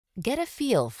Get a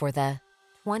feel for the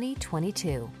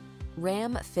 2022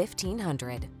 Ram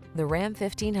 1500. The Ram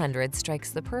 1500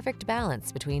 strikes the perfect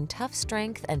balance between tough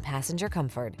strength and passenger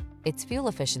comfort. Its fuel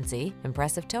efficiency,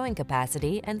 impressive towing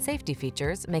capacity, and safety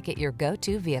features make it your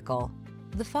go-to vehicle.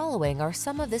 The following are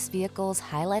some of this vehicle's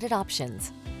highlighted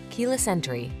options: keyless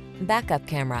entry, backup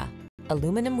camera,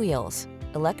 aluminum wheels,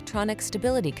 electronic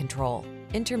stability control,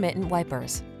 intermittent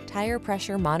wipers, tire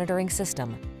pressure monitoring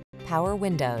system, power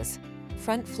windows,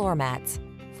 front floor mats,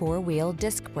 four-wheel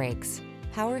disc brakes,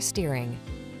 power steering.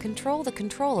 Control the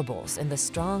controllables in the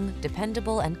strong,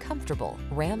 dependable, and comfortable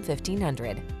Ram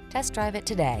 1500. Test drive it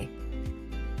today.